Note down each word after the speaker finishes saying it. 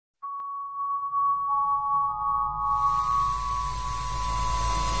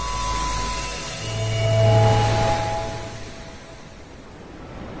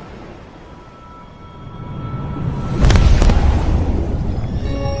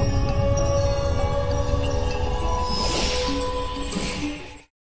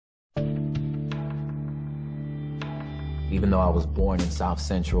Even though I was born in South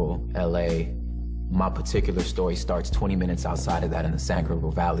Central LA, my particular story starts 20 minutes outside of that in the San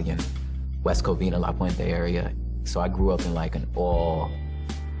Gabriel Valley in West Covina, La Puente area. So I grew up in like an all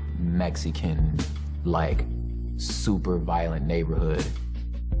Mexican, like super violent neighborhood.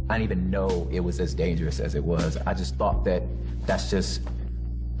 I didn't even know it was as dangerous as it was. I just thought that that's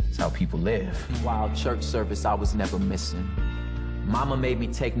how people live. While church service, I was never missing. Mama made me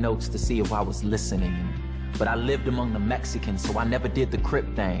take notes to see if I was listening. But I lived among the Mexicans, so I never did the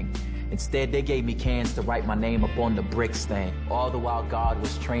Crip thing. Instead, they gave me cans to write my name up on the bricks thing. All the while God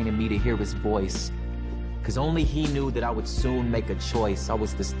was training me to hear his voice. Cause only he knew that I would soon make a choice. I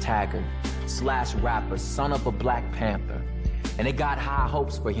was this tagger, / rapper, son of a Black Panther. And they got high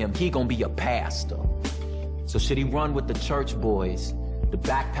hopes for him. He gonna be a pastor. So should he run with the church boys, the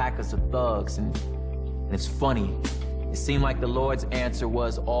backpackers of thugs? And it's funny, it seemed like the Lord's answer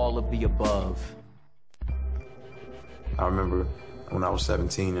was all of the above. I remember when I was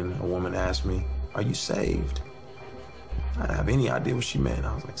 17 and a woman asked me, "Are you saved?" I didn't have any idea what she meant.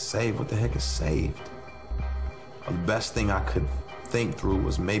 I was like, saved? What the heck is saved? The best thing I could think through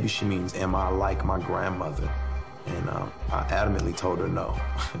was maybe she means, am I like my grandmother? And I adamantly told her no,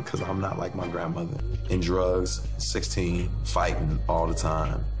 because I'm not like my grandmother. In drugs, 16, fighting all the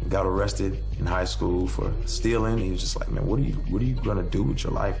time. Got arrested in high school for stealing. He was just like, man, what are you gonna do with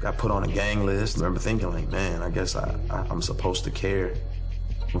your life? Got put on a gang list. I remember thinking like, man, I guess I'm supposed to care.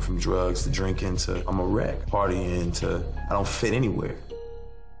 Went from drugs to drinking to I'm a wreck, partying to I don't fit anywhere.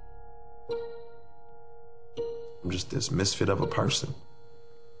 I'm just this misfit of a person.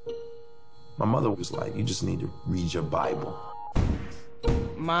 My mother was like, you just need to read your Bible.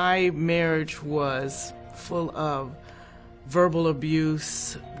 My marriage was full of verbal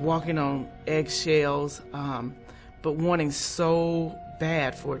abuse, walking on eggshells, but wanting so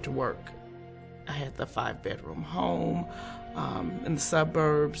bad for it to work. I had the 5-bedroom home in the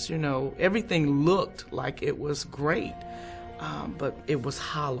suburbs, you know, everything looked like it was great, but it was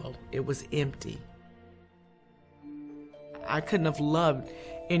hollow, it was empty. I couldn't have loved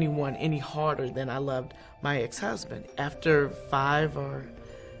anyone any harder than I loved my ex-husband. After 5 or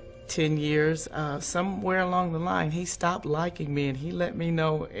 10 years, somewhere along the line, he stopped liking me and he let me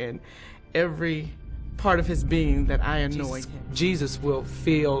know in every part of his being that I annoyed him. Jesus will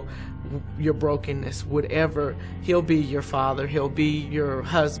feel your brokenness, whatever. He'll be your father, he'll be your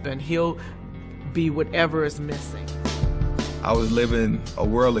husband, he'll be whatever is missing. I was living a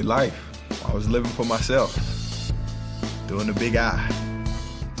worldly life. I was living for myself, doing the big I.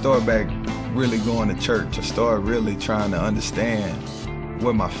 Started back really going to church. I started really trying to understand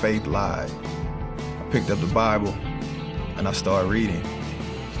where my faith lied. I picked up the Bible and I started reading.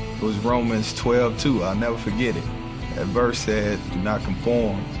 It was Romans 12:2. I'll never forget it. That verse said, do not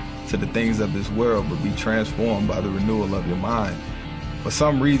conform to the things of this world, but be transformed by the renewal of your mind. For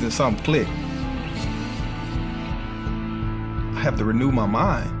some reason, something clicked. I have to renew my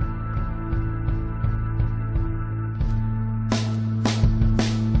mind.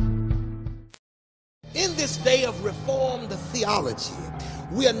 In this day of reformed theology,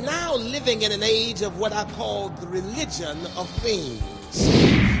 we are now living in an age of what I call the religion of things.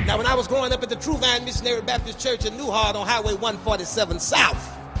 Now, when I was growing up at the True Vine Missionary Baptist Church in Newhart on Highway 147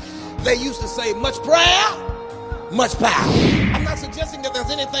 South, they used to say, much prayer, much power. I'm not suggesting that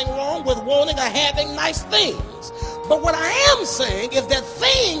there's anything wrong with wanting or having nice things. But what I am saying is that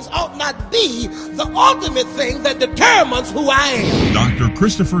things ought not be the ultimate thing that determines who I am. Dr.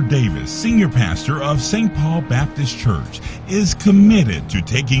 Christopher Davis, Senior Pastor of St. Paul Baptist Church, is committed to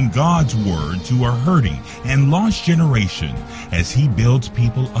taking God's Word to a hurting and lost generation as he builds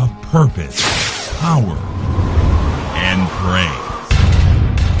people of purpose, power, and praise.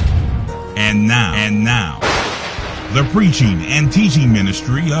 And now, the preaching and teaching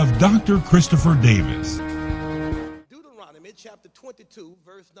ministry of Dr. Christopher Davis. Chapter 22,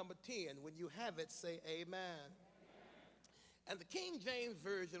 verse number 10. When you have it, say amen. And the King James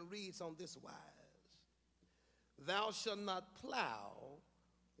Version reads on this wise: thou shalt not plow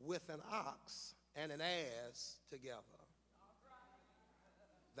with an ox and an ass together.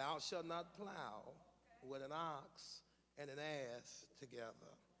 Thou shalt not plow with an ox and an ass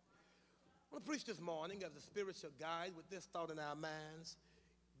together. I want to preach this morning as a spiritual guide with this thought in our minds: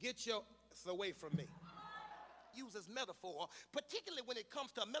 get your away from me. Uses metaphor, particularly when it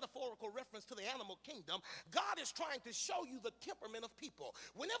comes to a metaphorical reference to the animal kingdom. God is trying to show you the temperament of people.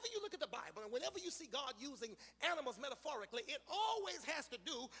 Whenever you look at the Bible and whenever you see God using animals metaphorically, it always has to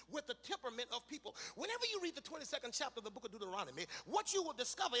do with the temperament of people. Whenever you read the 22nd chapter of the book of Deuteronomy, what you will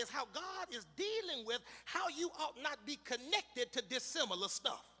discover is how God is dealing with how you ought not be connected to dissimilar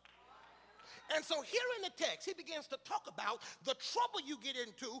stuff. And so here in the text, he begins to talk about the trouble you get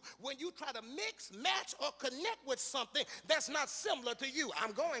into when you try to mix, match, or connect with something that's not similar to you.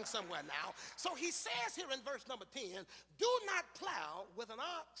 I'm going somewhere now. So he says here in verse number 10, do not plow with an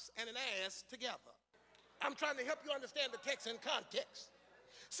ox and an ass together. I'm trying to help you understand the text in context.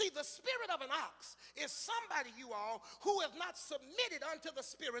 See, the spirit of an ox is somebody, you all, who have not submitted unto the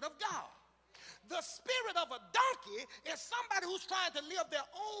Spirit of God. The spirit of a donkey is somebody who's trying to live their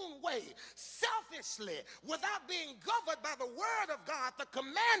own way, selfishly, without being governed by the word of God, the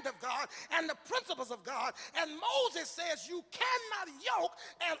command of God, and the principles of God. And Moses says you cannot yoke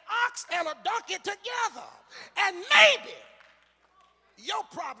an ox and a donkey together. And maybe your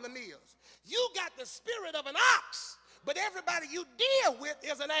problem is you got the spirit of an ox, but everybody you deal with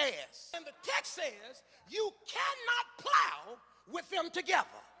is an ass. And the text says you cannot plow with them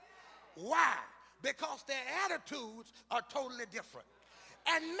together. Why? Because their attitudes are totally different.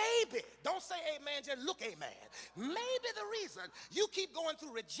 And maybe, don't say amen, just look amen. Maybe the reason you keep going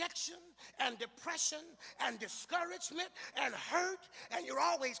through rejection and depression and discouragement and hurt and you're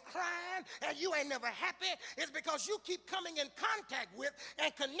always crying and you ain't never happy is because you keep coming in contact with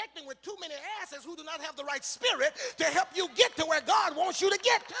and connecting with too many asses who do not have the right spirit to help you get to where God wants you to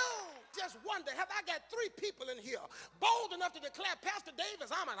get to. Just wonder, have I got 3 people in here bold enough to declare, Pastor Davis,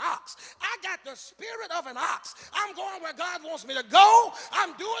 I'm an ox. I got the spirit of an ox. I'm going where God wants me to go.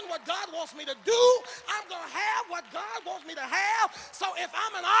 I'm doing what God wants me to do. I'm going to have what God wants me to have. So if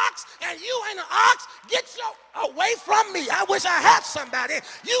I'm an ox and you ain't an ox, get away from me. I wish I had somebody.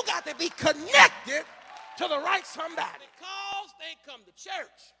 You got to be connected to the right somebody. Because they come to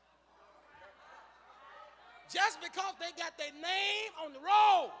church. Just because they got their name on the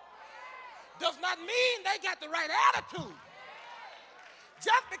roll does not mean they got the right attitude.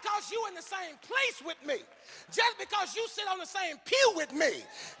 Just because you in the same place with me, just because you sit on the same pew with me,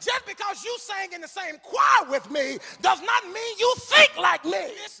 just because you sang in the same choir with me, does not mean you think like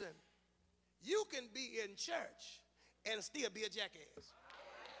me. Listen, you can be in church and still be a jackass.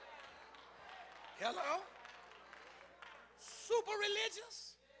 Hello? Super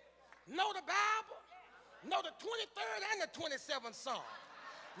religious, know the Bible, know the 23rd and the 27th Psalm.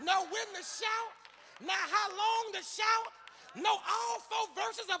 Know when to shout, not how long to shout, know all 4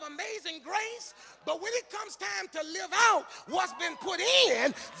 verses of Amazing Grace, but when it comes time to live out what's been put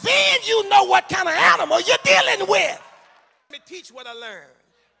in, then you know what kind of animal you're dealing with. Let me teach what I learned.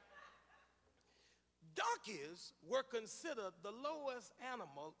 Donkeys were considered the lowest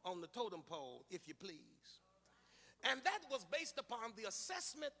animal on the totem pole, if you please. And that was based upon the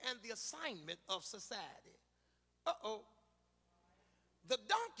assessment and the assignment of society. Uh-oh. The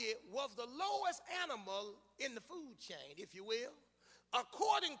donkey was the lowest animal in the food chain, if you will,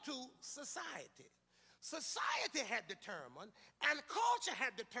 according to society. Society had determined and culture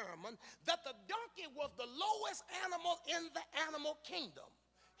had determined that the donkey was the lowest animal in the animal kingdom.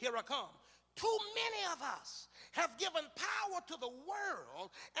 Here I come. Too many of us have given power to the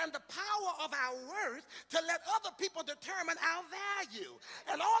world and the power of our worth to let other people determine our value.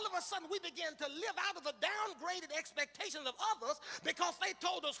 And all of a sudden we begin to live out of the downgraded expectations of others because they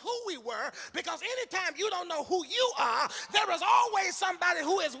told us who we were. Because anytime you don't know who you are, there is always somebody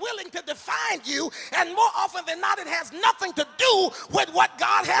who is willing to define you. And more often than not, it has nothing to do with what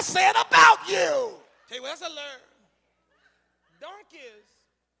God has said about you. Tell you what else I learned. Donkeys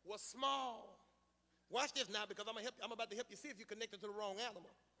was small. Watch this now, because I'm about to help you see if you're connected to the wrong animal.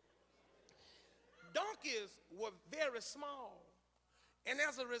 Donkeys were very small. And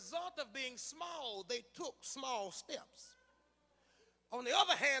as a result of being small, they took small steps. On the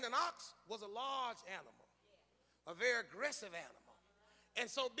other hand, an ox was a large animal, a very aggressive animal. And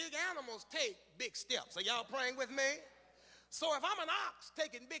so big animals take big steps. Are y'all praying with me? So if I'm an ox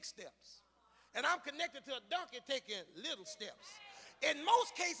taking big steps, and I'm connected to a donkey taking little steps, in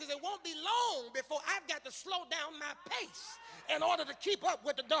most cases, it won't be long before I've got to slow down my pace in order to keep up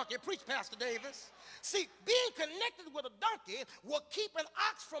with the donkey. Preach, Pastor Davis. See, being connected with a donkey will keep an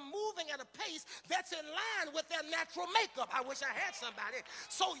ox from moving at a pace that's in line with their natural makeup. I wish I had somebody.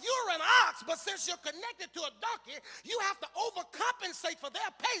 So you're an ox, but since you're connected to a donkey, you have to overcompensate for their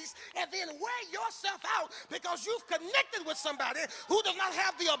pace and then wear yourself out because you've connected with somebody who does not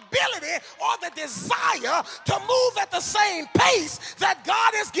have the ability or the desire to move at the same pace that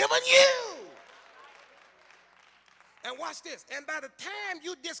God has given you. And watch this. And by the time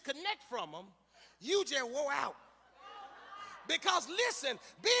you disconnect from them, you just wore out. Because listen,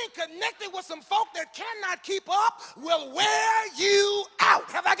 being connected with some folk that cannot keep up will wear you out.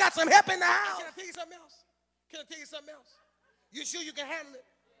 Have I got some help in the house? Can I tell you something else? Can I tell you something else? You sure you can handle it?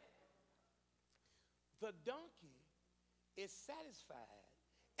 The donkey is satisfied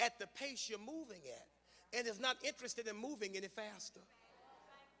at the pace you're moving at and is not interested in moving any faster.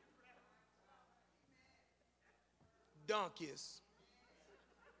 Donkeys.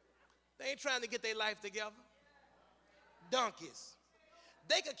 They ain't trying to get their life together. Donkeys.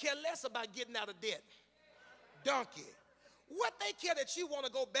 They could care less about getting out of debt. Donkey. What they care that you want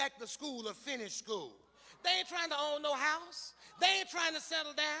to go back to school or finish school. They ain't trying to own no house. They ain't trying to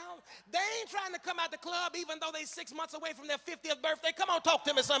settle down. They ain't trying to come out the club even though they 6 months away from their 50th birthday. Come on, talk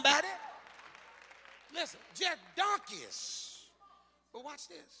to me, somebody. Listen, just donkeys. But watch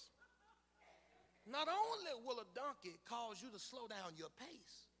this. Not only will a donkey cause you to slow down your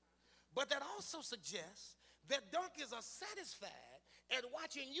pace, but that also suggests that donkeys are satisfied at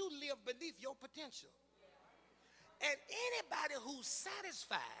watching you live beneath your potential. And anybody who's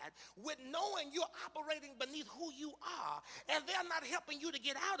satisfied with knowing you're operating beneath who you are and they're not helping you to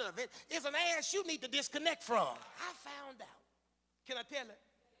get out of it is an ass you need to disconnect from. I found out. Can I tell it?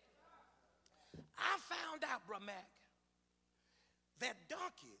 I found out, Bro Mac, that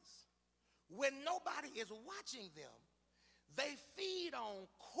donkeys, when nobody is watching them, they feed on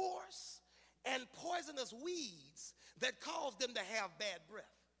coarse and poisonous weeds that cause them to have bad breath.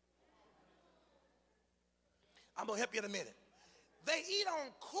 I'm going to help you in a minute. They eat on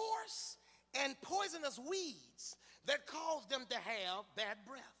coarse and poisonous weeds that cause them to have bad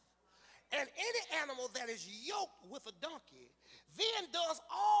breath. And any animal that is yoked with a donkey then does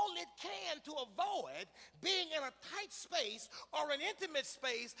all it can to avoid being in a tight space or an intimate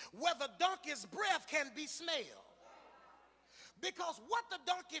space where the donkey's breath can be smelled. Because what the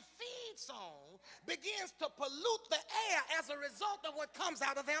donkey feeds on begins to pollute the air as a result of what comes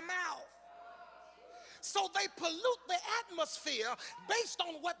out of their mouth. So they pollute the atmosphere based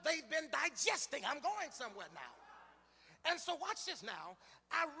on what they've been digesting. I'm going somewhere now. And so watch this now.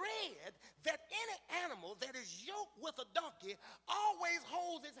 I read that any animal that is yoked with a donkey always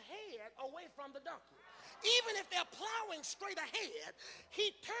holds its head away from the donkey. Even if they're plowing straight ahead,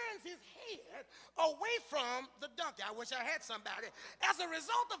 he turns his head away from the donkey. I wish I had somebody. As a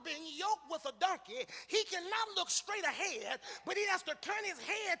result of being yoked with a donkey, he cannot look straight ahead, but he has to turn his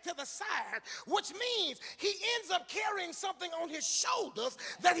head to the side, which means he ends up carrying something on his shoulders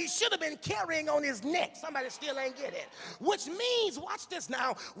that he should have been carrying on his neck. Somebody still ain't get it. Which means, watch this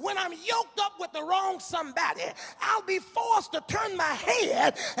now, when I'm yoked up with the wrong somebody, I'll be forced to turn my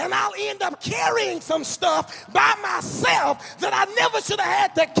head and I'll end up carrying some stuff by myself that I never should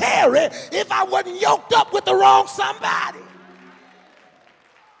have had to carry if I wasn't yoked up with the wrong somebody.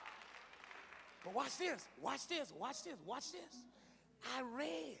 But watch this, watch this, watch this, watch this. I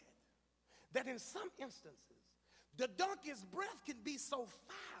read that in some instances, the donkey's breath can be so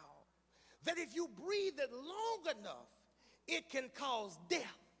foul that if you breathe it long enough, it can cause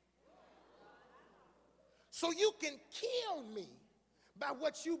death. So you can kill me by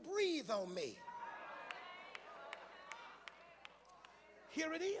what you breathe on me.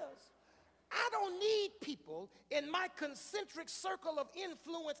 Here it is. I don't need people in my concentric circle of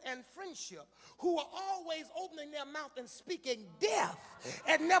influence and friendship who are always opening their mouth and speaking death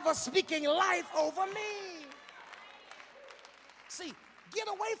and never speaking life over me. See, get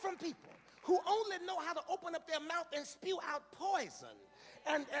away from people who only know how to open up their mouth and spew out poison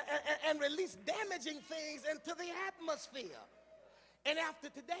and release damaging things into the atmosphere. And after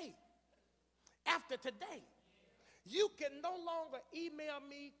today, you can no longer email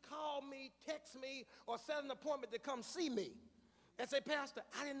me, call me, text me, or set an appointment to come see me and say, Pastor,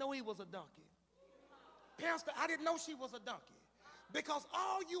 I didn't know he was a donkey. Pastor, I didn't know she was a donkey. Because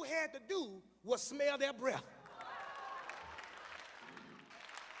all you had to do was smell their breath.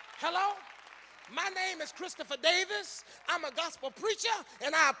 Hello? My name is Christopher Davis. I'm a gospel preacher,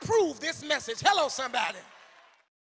 and I approve this message. Hello, somebody.